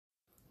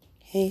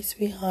Hey,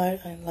 sweetheart,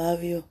 I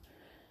love you.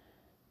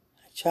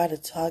 I tried to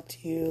talk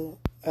to you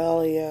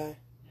earlier,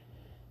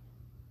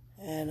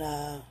 and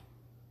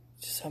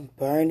I'm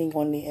burning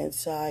on the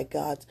inside,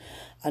 God.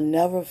 I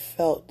never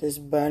felt this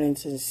burning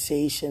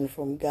sensation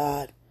from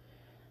God.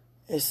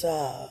 It's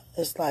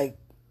like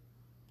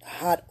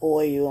hot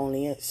oil on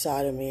the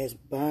inside of me. It's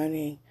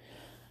burning,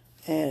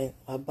 and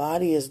my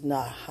body is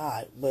not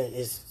hot, but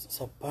it's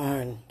a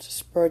burn. It's a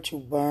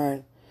spiritual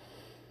burn.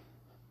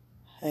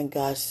 And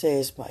God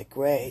says, my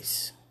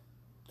grace.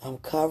 I'm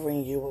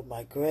covering you with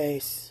my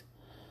grace,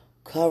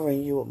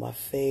 covering you with my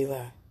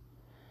favor.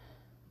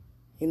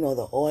 You know,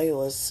 the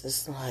oil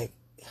it's like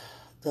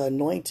the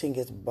anointing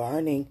is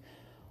burning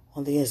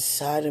on the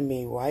inside of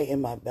me, right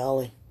in my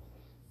belly.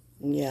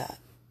 Yeah,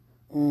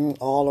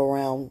 all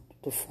around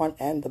the front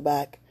and the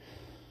back.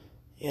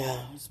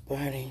 Yeah, it's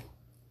burning.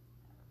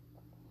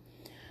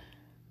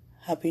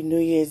 Happy New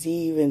Year's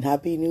Eve and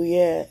Happy New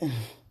Year.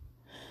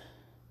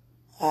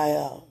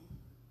 I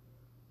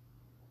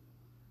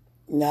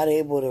not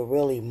able to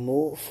really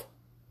move.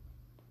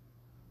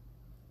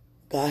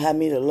 God had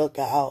me to look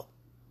out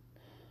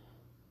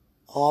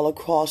all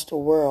across the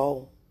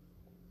world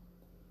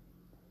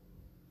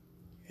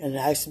and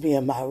ask me,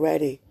 am I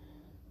ready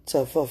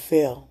to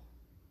fulfill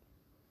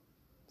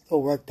the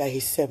work that He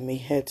sent me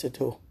here to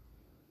do?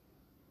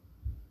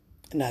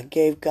 And I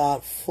gave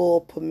God full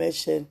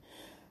permission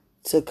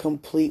to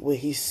complete what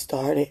He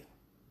started.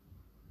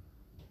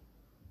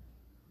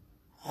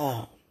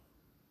 I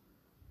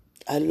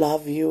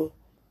love you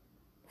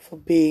for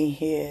being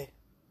here,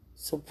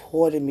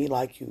 supporting me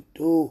like you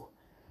do.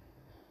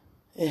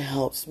 It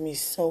helps me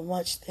so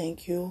much.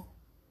 Thank you.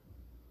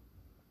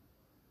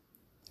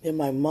 And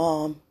my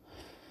mom,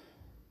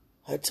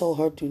 I told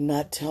her, do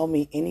not tell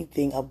me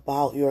anything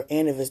about your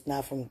end if it's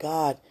not from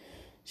God.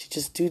 She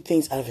just do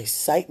things out of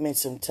excitement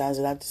sometimes.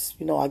 And I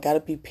just, I got to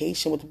be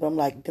patient with her. But I'm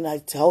like, didn't I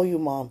tell you,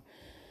 Mom?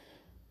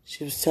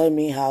 She was telling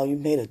me how you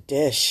made a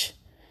dish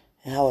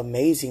and how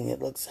amazing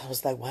it looks. I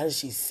was like, why did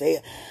she say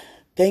it?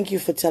 Thank you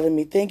for telling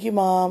me. Thank you,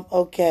 Mom.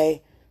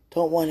 Okay.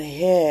 Don't want to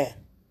hear.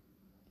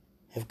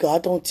 If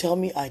God don't tell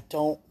me, I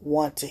don't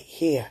want to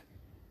hear.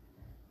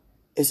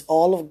 It's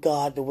all of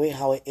God the way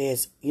how it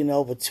is,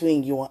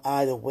 between you and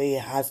I, the way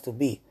it has to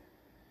be.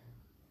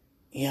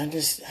 You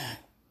understand?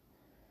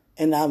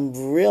 And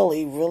I'm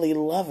really, really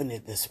loving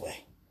it this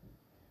way.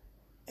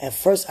 At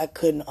first, I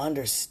couldn't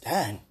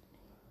understand.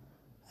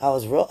 I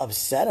was real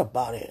upset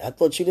about it. I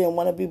thought you didn't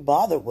want to be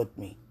bothered with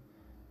me.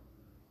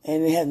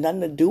 And it had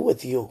nothing to do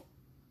with you.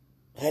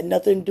 It had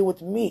nothing to do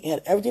with me. It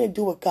had everything to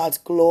do with God's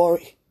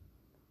glory.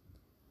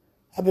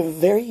 I've been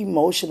very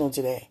emotional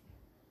today.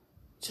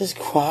 Just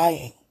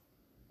crying.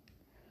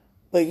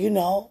 But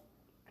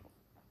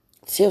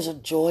tears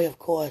of joy, of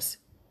course.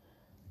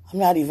 I'm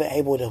not even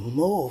able to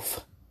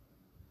move.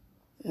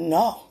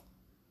 No.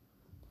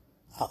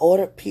 I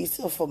ordered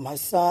pizza for my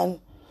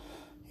son,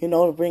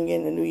 to bring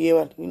in the new year.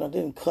 I,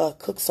 didn't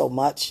cook so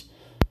much.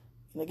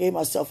 I gave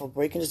myself a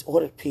break and just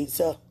ordered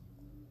pizza.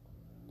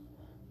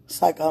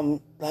 It's like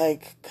I'm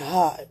like,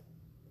 God,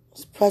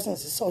 His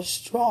presence is so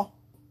strong.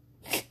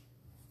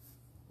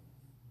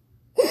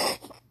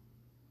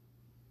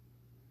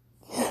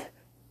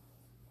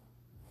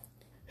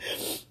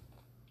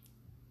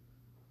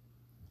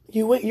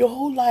 You wait your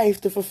whole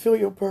life to fulfill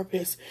your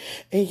purpose,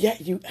 and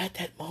yet you at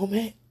that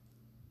moment,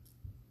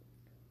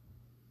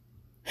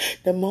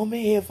 the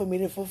moment here for me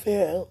to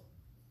fulfill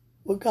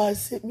what God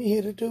sent me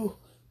here to do.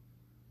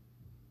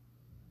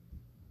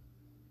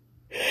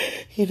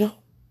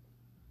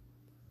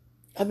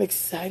 I'm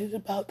excited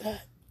about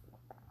that.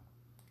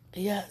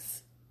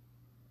 Yes.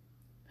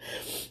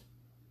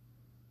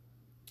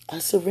 I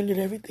surrendered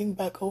everything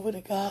back over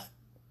to God.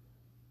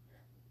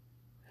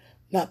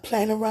 Not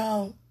playing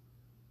around.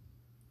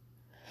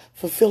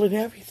 Fulfilling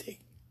everything.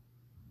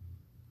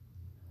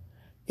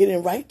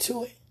 Getting right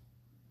to it.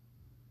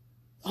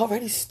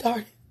 Already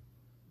started.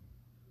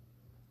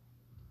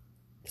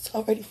 It's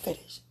already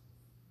finished.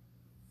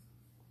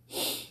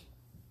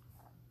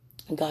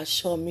 And God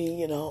showed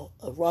me, a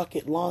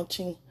rocket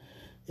launching.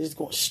 It's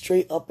going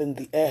straight up in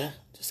the air.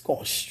 Just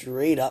going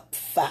straight up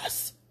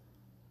fast.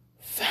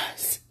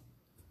 Fast.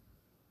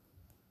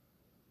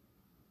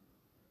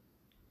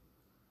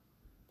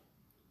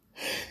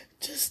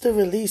 Just to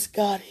release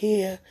God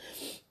here.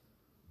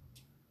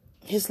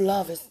 His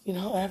love is,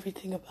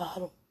 everything about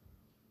Him.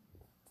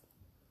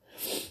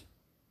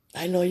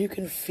 I know you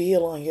can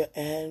feel on your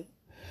end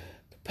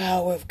the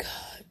power of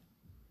God.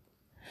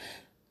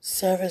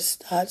 Service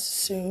starts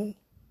soon.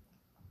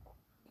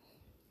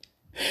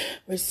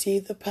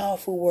 Receive the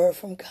powerful word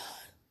from God.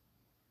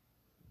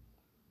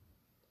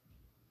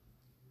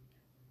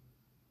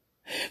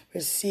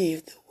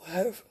 Receive the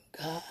word from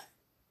God.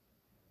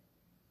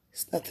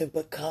 It's nothing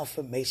but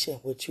confirmation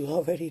of what you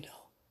already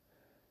know.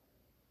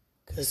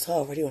 Because it's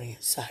already on the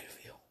inside of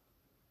you.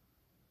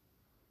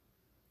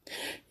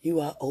 You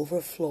are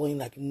overflowing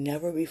like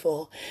never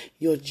before.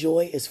 Your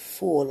joy is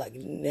full like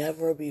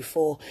never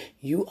before.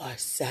 You are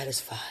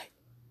satisfied.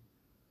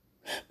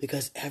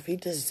 Because every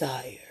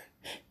desire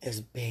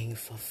is being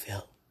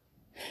fulfilled.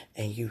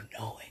 And you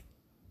know it.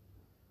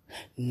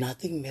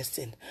 Nothing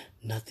missing,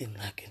 nothing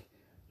lacking,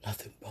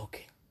 nothing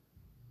broken.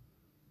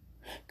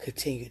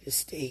 Continue to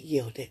stay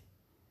yielded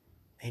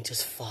and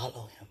just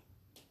follow him.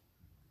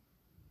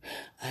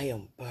 I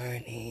am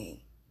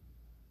burning.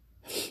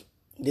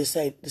 This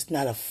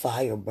not a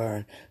fire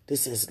burn.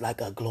 This is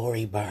like a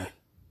glory burn.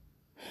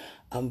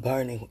 I'm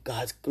burning with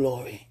God's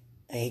glory.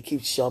 And he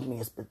keeps showing me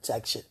his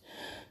protection.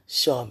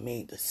 Showing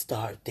me the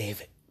Star of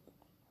David.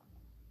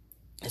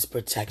 His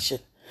protection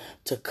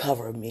to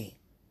cover me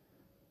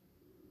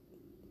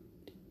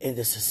in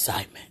this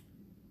assignment.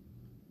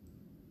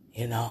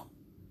 You know?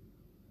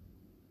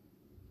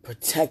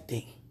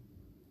 Protecting.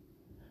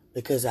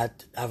 Because I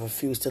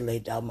refuse to lay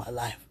down my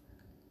life.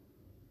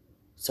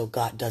 So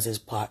God does his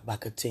part by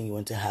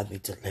continuing to have me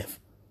to live.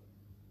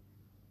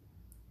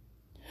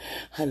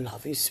 I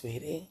love you,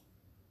 sweetie.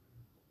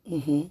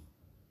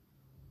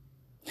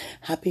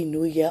 Happy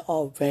New Year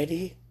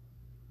already.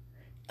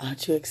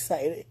 Aren't you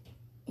excited?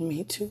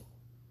 Me too.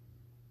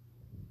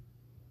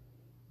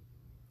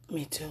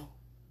 Me too.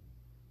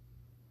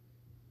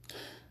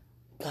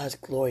 God's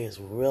glory is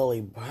really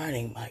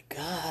burning. My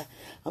God.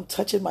 I'm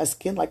touching my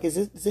skin like, is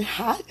it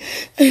hot?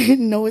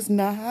 No, it's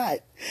not hot.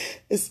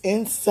 It's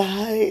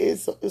inside.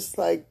 It's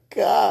like,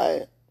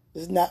 God.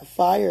 It's not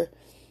fire.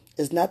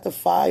 It's not the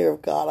fire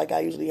of God like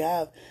I usually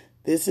have.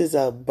 This is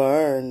a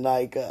burn,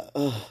 like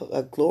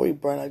a glory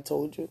burn, I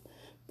told you.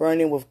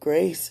 Burning with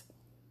grace.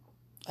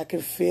 I can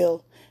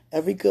feel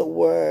every good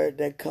word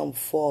that come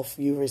forth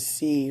you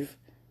receive.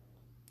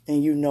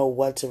 And you know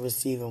what to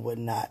receive and what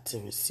not to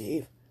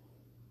receive.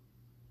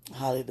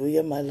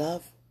 Hallelujah, my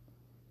love.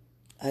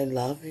 I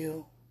love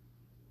you.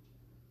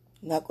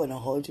 I'm not going to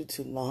hold you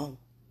too long.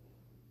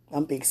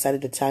 I'm be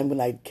excited the time when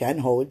I can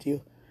hold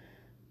you.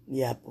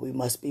 Yeah, but we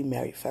must be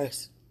married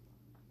first.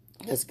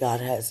 Because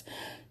God has,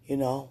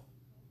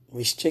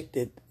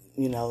 restricted,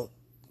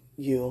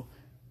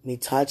 me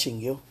touching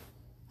you.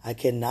 I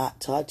cannot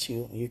touch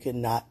you. You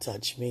cannot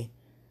touch me.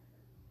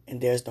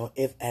 And there's no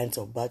ifs, ands,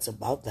 or buts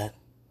about that.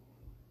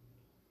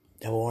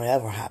 That won't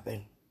ever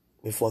happen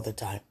before the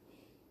time.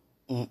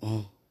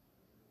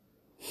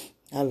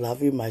 I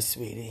love you, my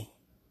sweetie.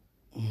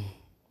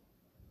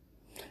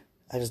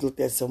 I just looked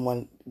at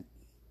someone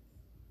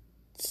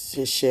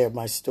just shared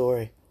my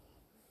story.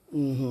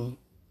 I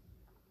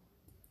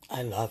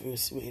love you,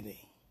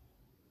 sweetie.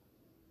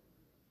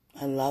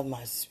 I love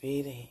my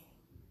sweetie.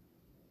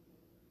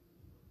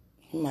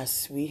 My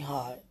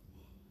sweetheart.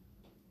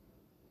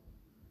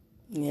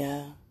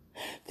 Yeah.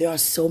 There are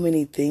so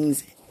many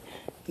things,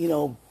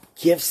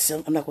 gifts.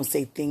 I'm not going to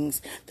say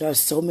things. There are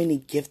so many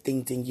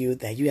giftings in you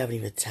that you haven't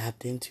even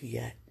tapped into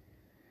yet.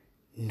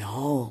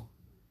 No.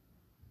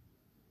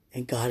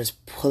 And God is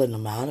pulling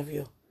them out of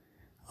you.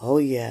 Oh,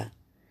 yeah.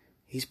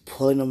 He's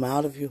pulling them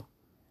out of you.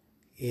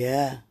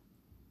 Yeah.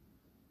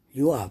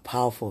 You are a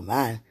powerful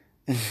man.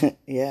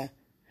 Yeah.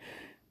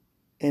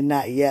 And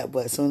not yet,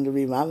 but soon to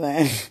be my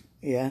man.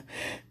 Yeah.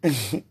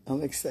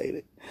 I'm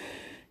excited.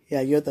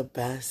 Yeah, you're the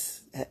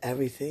best at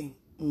everything.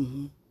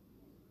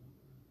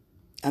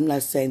 I'm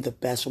not saying the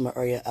best from an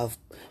area of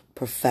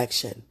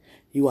perfection.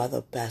 You are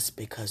the best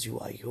because you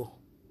are you.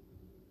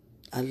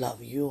 I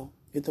love you.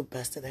 You're the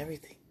best at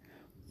everything.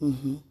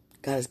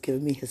 God has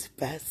given me his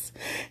best.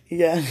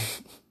 Yeah.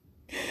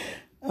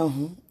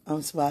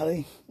 I'm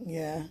smiling.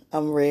 Yeah.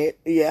 I'm red.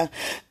 Yeah.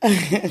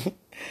 I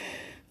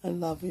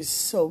love you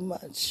so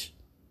much.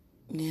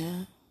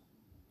 Yeah.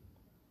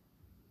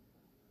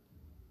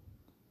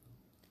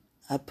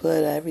 I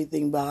put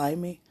everything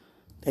behind me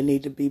that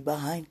need to be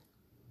behind.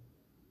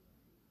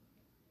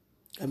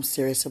 I'm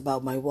serious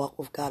about my walk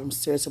with God. I'm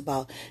serious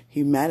about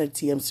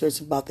humanity. I'm serious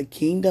about the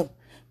kingdom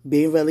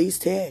being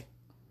released here.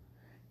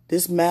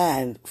 This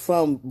man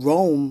from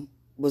Rome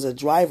was a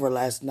driver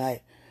last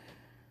night.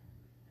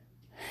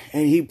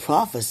 And he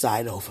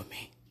prophesied over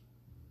me.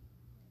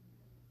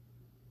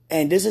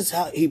 And this is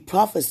how he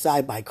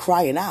prophesied, by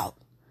crying out.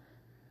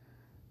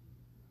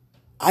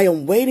 I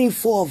am waiting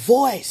for a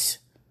voice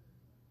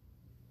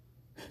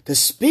to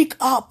speak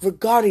up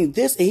regarding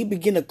this. And he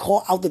began to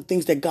call out the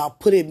things that God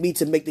put in me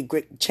to make the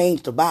great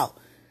change about.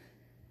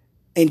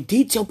 And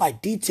detail by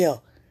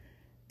detail.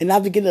 And I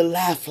began to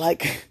laugh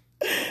like,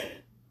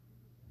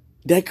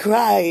 that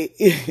cry,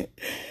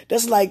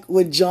 that's like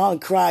when John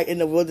cried in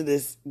the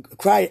wilderness,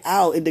 cried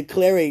out and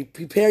declaring,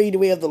 prepare ye the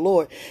way of the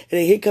Lord. And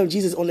then here comes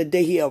Jesus on the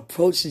day he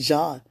approached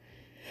John.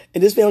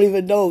 And this man don't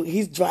even know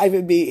he's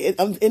driving me.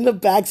 I'm in the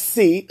back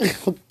seat.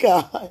 Oh,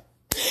 God.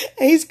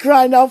 And he's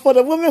crying out for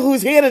the woman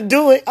who's here to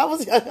do it. I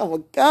was like, oh,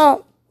 my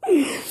God.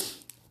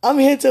 I'm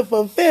here to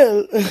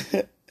fulfill.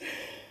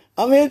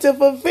 I'm here to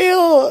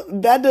fulfill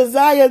that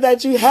desire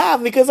that you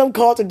have because I'm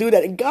called to do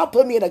that. And God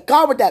put me in a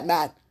car with that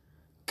man.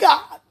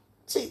 God,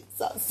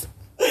 Jesus.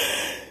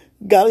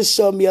 God is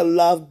showing me a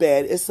love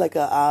bed. It's like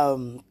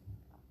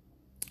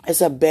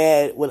it's a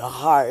bed with a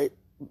heart,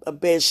 a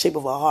bed shape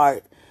of a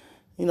heart.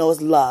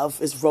 It's love,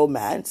 it's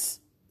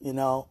romance.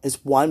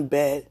 It's one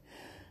bed.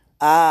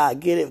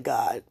 Get it,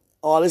 God.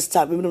 All this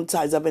time, even them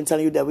times I've been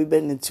telling you that we've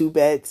been in 2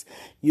 beds.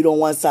 You don't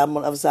one side, I'm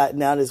on the other side.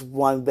 Now there's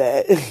 1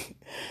 bed.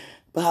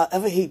 But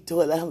however he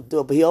do it, let him do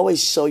it. But he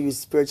always show you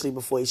spiritually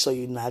before he show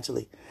you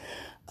naturally.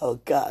 Oh,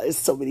 God, it's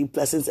so many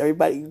blessings.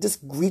 Everybody, just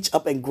reach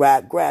up and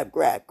grab.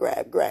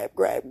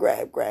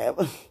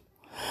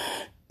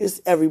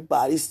 It's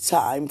everybody's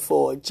time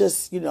for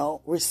just,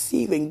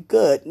 receiving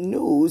good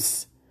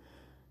news.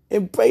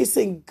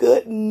 Embracing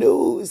good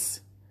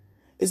news.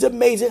 It's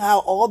amazing how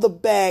all the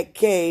bad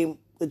came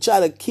to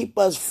try to keep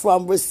us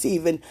from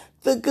receiving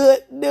the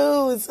good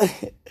news.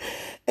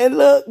 And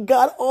look,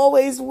 God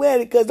always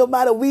wins, because no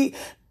matter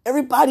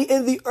everybody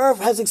in the earth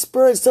has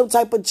experienced some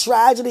type of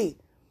tragedy.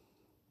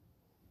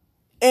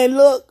 And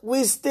look,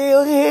 we're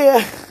still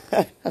here.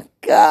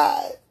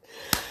 God.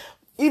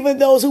 Even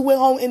those who went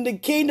home in the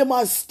kingdom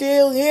are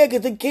still here,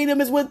 because the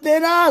kingdom is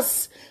within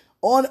us,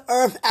 on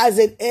earth as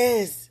it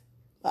is.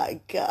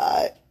 My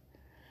God.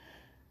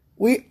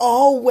 We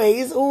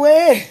always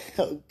win.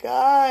 Oh,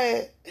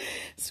 God.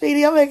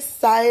 Sweetie, I'm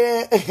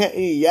excited.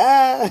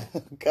 Yeah.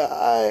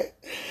 God.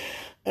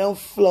 And I'm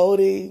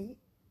floating.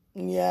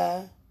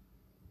 Yeah.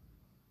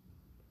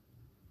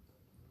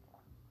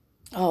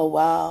 Oh,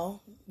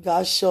 wow.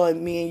 God's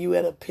showing me and you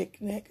at a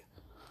picnic.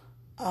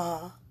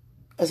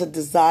 It's a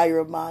desire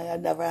of mine. I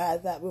never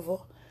had that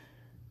before.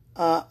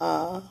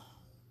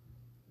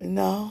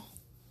 No.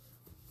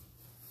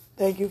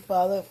 Thank you,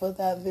 Father, for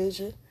that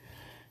vision.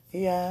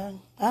 Yeah,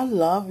 I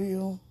love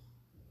you.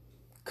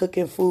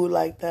 Cooking food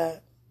like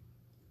that.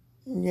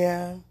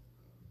 Yeah.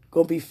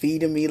 Gonna be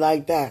feeding me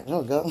like that.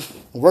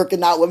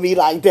 Working out with me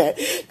like that.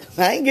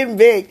 I ain't getting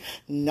big.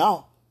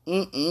 No.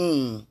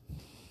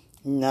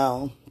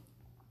 No.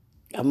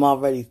 I'm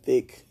already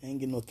thick. I ain't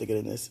getting no thicker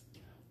than this.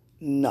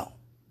 No.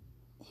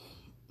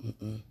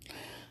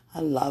 I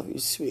love you,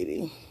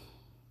 sweetie.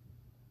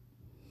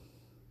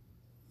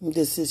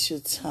 This is your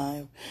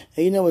time.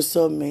 And you know what's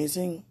so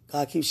amazing?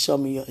 God keeps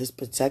showing me his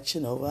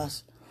protection over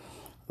us.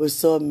 It was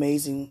so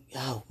amazing.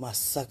 Oh, my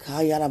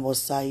Sakayana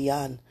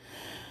Mosayan.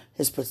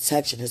 His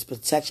protection, his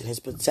protection, his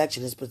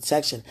protection, his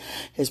protection,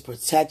 his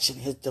protection,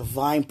 his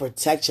divine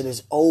protection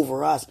is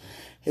over us.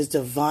 His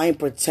divine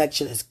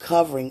protection is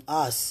covering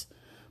us.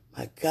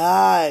 My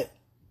God.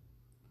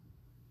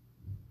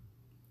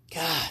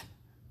 God.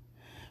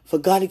 For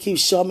God to keep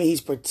showing me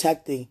he's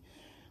protecting.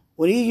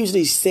 When he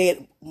usually say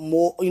it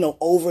more,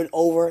 over and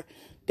over,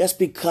 that's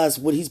because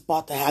what he's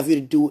about to have you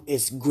to do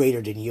is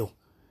greater than you.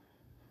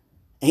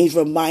 And he's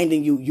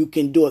reminding you, you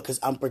can do it because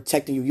I'm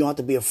protecting you. You don't have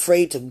to be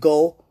afraid to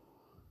go.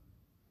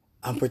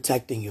 I'm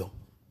protecting you.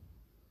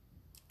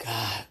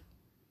 God.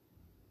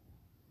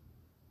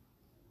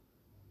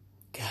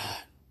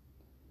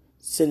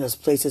 Send us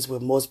places where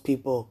most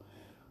people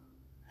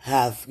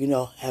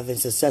haven't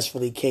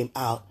successfully came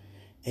out,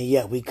 and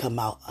yet we come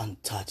out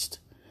untouched.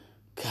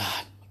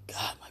 God, my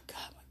God.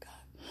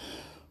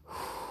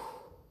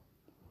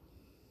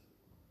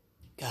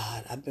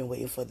 God, I've been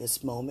waiting for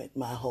this moment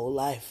my whole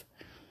life.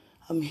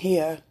 I'm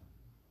here.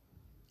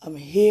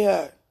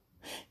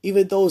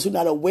 Even those who are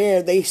not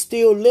aware, they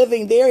still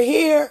living. They're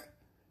here.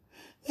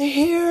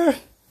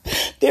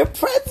 They're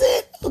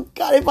present. Oh,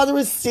 God, they're about to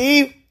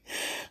receive.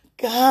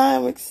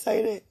 God, I'm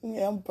excited.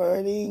 Yeah, I'm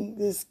burning.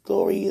 This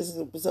glory is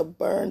a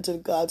burn to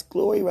God's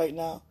glory right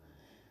now.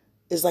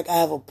 It's like I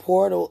have a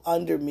portal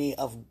under me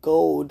of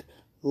gold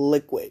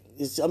liquid.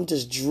 I'm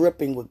just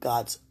dripping with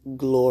God's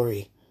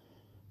glory.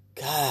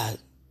 God.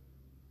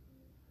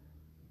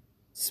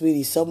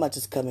 Sweetie, so much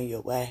is coming your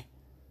way.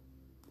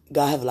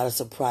 God have a lot of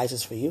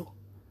surprises for you.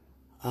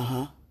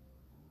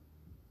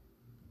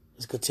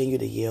 Just continue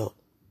to yield.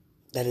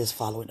 That is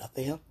following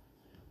after him.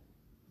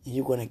 And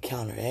you're going to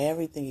encounter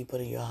everything he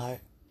put in your heart.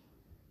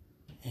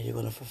 And you're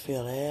going to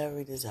fulfill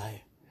every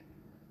desire.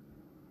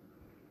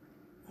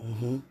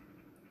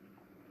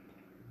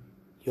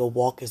 Your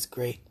walk is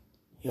great.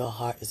 Your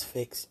heart is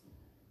fixed.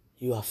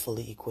 You are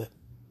fully equipped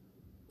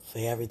for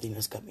everything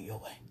that's coming your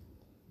way.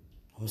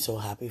 I'm so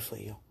happy for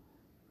you.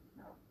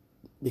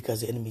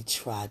 Because the enemy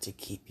tried to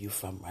keep you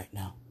from right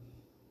now.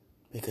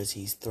 Because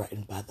he's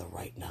threatened by the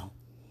right now.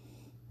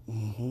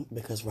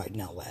 Because right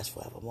now lasts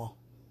forevermore.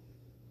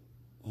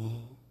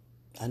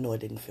 I know it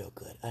didn't feel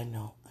good. I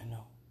know.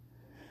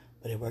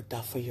 But it worked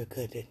out for your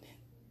good, didn't it?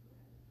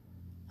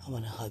 I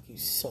want to hug you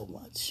so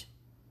much.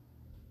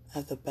 I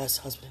have the best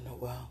husband in the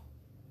world.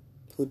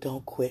 Who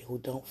don't quit, who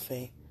don't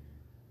faint.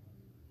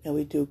 And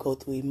we do go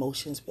through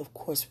emotions. Of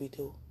course we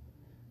do.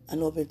 I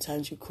know there have been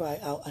times you cry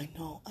out. I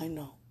know.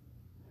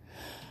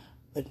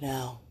 But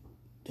now,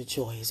 the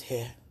joy is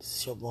here. This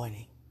is your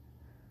morning.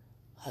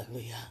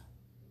 Hallelujah.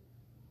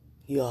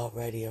 You're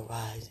already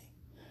arising.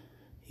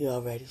 You're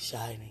already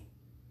shining.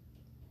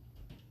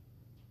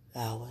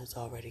 The hour has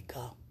already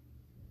come.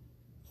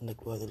 And the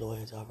glory of the Lord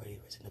has already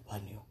risen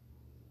upon you.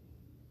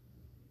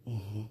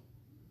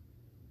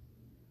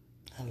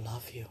 I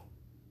love you.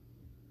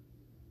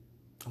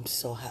 I'm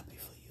so happy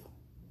for you.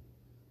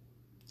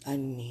 I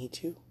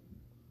need you.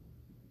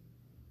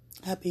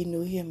 Happy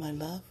New Year, my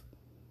love.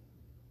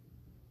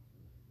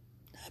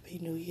 Happy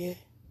New Year.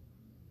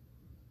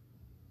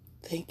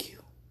 Thank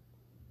you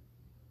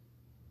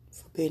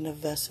being a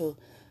vessel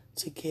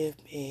to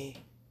give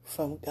me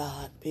from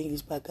God, being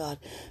used by God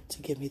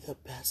to give me the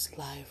best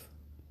life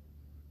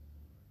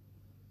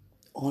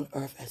on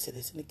earth as it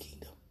is in the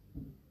kingdom.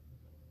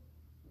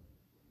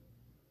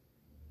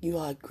 You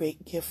are a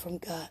great gift from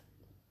God.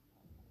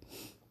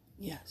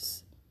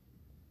 Yes.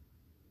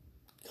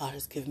 God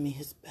has given me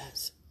his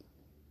best.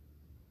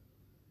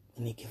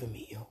 And he's given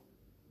me you.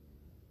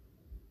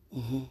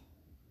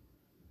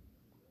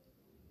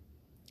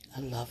 I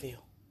love you.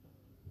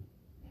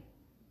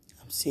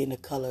 I'm seeing the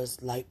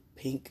colors light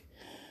pink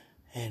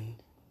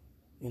and,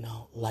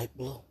 light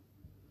blue.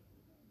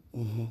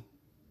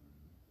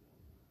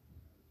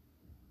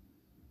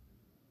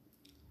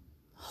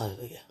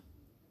 Hallelujah.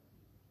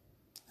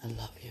 I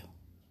love you.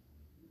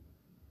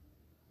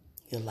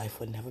 Your life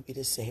will never be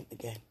the same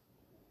again.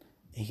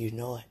 And you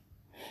know it.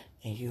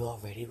 And you are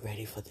already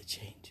ready for the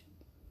change.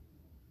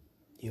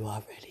 You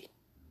are ready.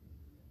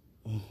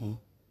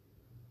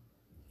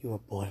 You were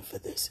born for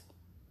this.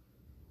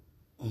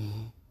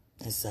 In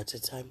such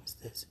a time as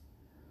this.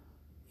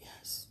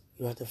 Yes.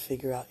 You don't have to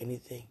figure out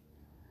anything.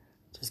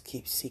 Just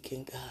keep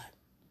seeking God.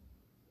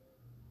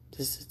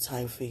 This is a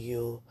time for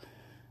you.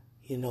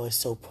 It's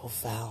so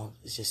profound.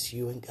 It's just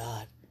you and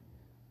God.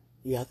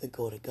 You have to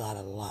go to God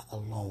a lot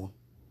alone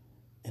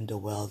and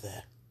dwell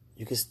there.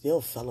 You can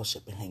still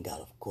fellowship and hang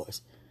out, of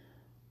course.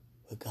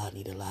 But God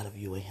needs a lot of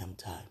you and him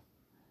time.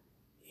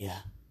 Yeah.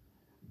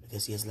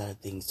 Because he has a lot of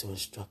things to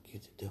instruct you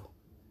to do.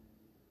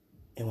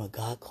 And when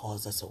God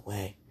calls us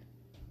away,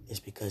 it's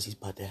because he's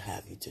about to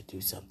have you to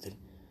do something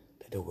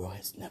that the world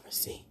has never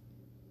seen.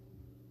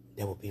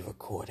 That will be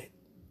recorded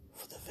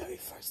for the very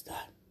first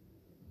time.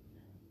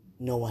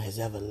 No one has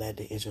ever led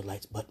the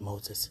Israelites but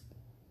Moses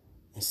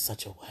in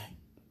such a way.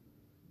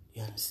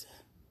 You understand?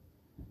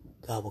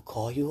 God will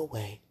call you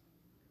away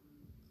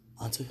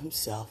unto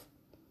himself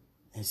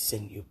and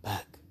send you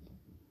back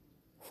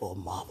for a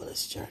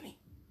marvelous journey.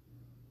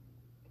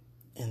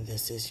 And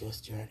this is your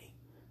journey.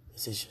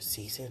 This is your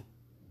season.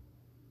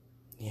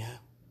 Yeah.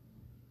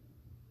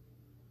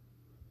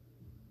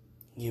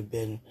 You've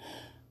been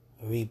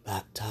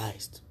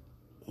rebaptized.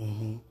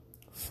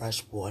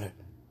 Fresh water.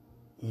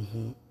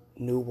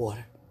 New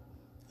water.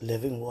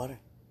 Living water.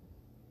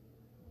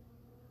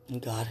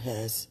 And God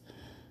has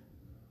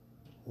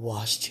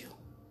washed you.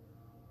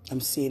 I'm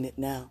seeing it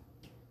now.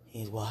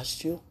 He's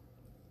washed you.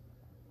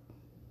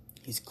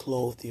 He's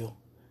clothed you.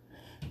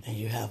 And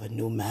you have a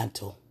new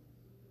mantle.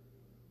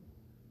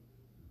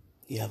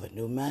 You have a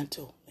new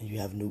mantle and you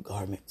have new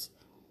garments.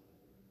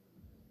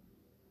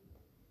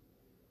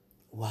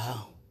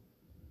 Wow.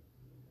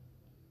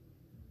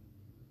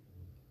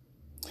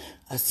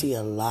 I see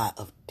a lot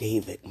of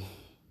David.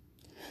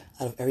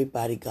 Out of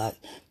everybody, God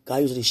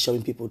usually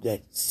showing people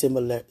that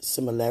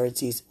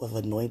similarities of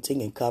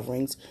anointing and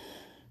coverings.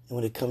 And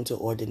when it comes to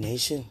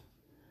ordination,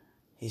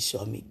 he's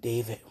showing me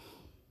David.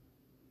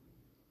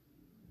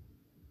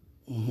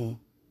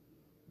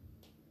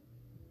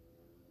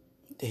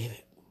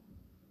 David.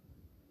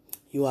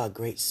 You are a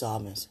great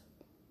psalmist.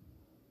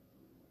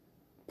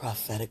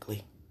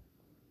 Prophetically.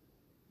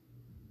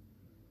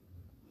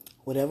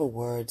 Whatever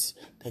words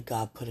that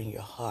God put in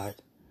your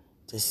heart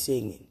to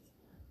sing,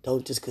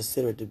 don't just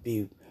consider it to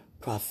be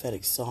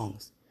prophetic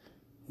songs.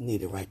 You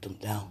need to write them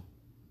down.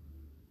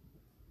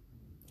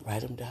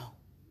 Write them down.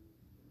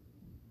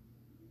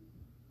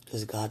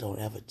 Because God don't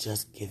ever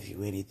just give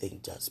you anything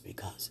just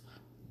because.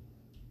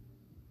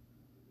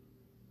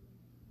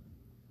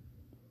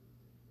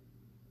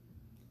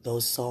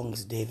 Those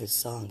songs David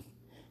sung,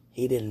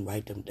 he didn't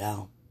write them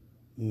down.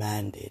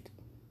 Man did.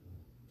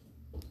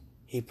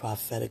 He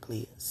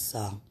prophetically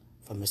sung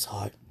from his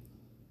heart.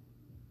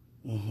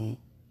 And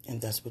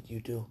that's what you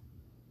do.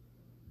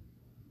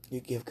 You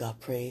give God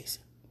praise.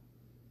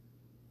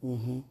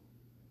 In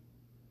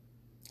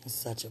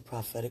such a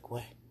prophetic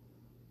way.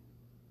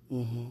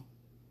 You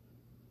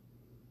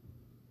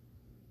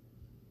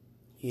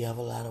have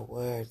a lot of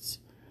words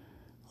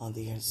on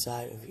the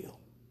inside of you.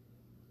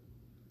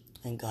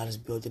 And God is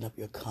building up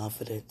your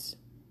confidence.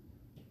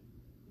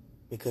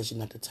 Because you're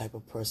not the type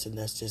of person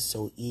that's just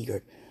so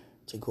eager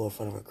to go in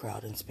front of a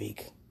crowd and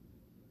speak.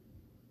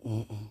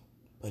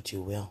 But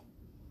you will.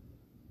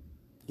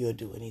 You'll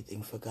do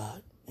anything for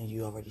God. And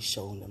you already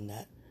shown them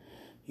that.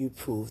 You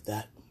proved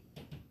that.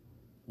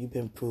 You've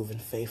been proven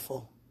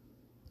faithful.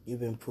 You've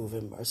been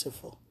proven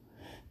merciful.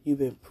 You've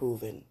been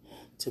proven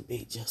to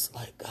be just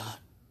like God.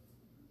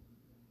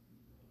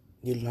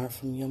 You learn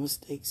from your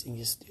mistakes and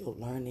you're still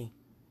learning.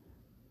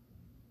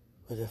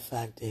 But the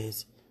fact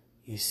is,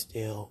 you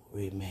still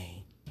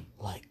remain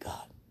like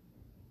God.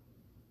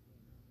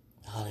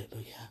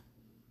 Hallelujah.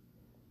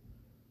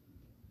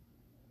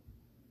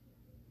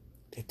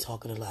 They're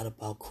talking a lot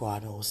about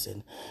Chronos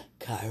and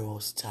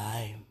Kairos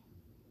time.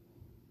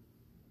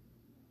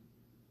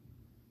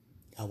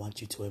 I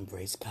want you to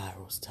embrace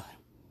Kairos time.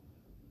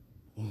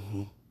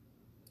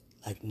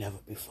 Like never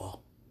before.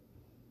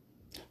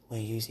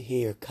 When you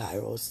hear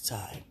Kairos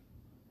time,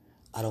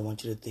 I don't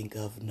want you to think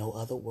of no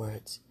other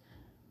words,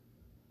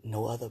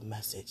 no other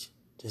message.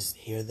 Just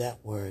hear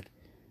that word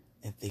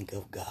and think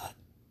of God.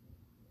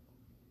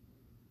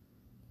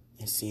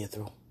 and see it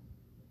through.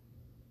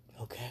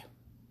 Okay?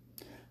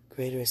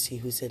 Greater is He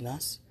who's in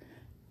us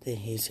than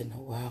He's in the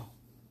world.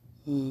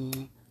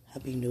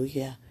 Happy New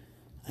Year.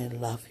 I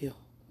love you.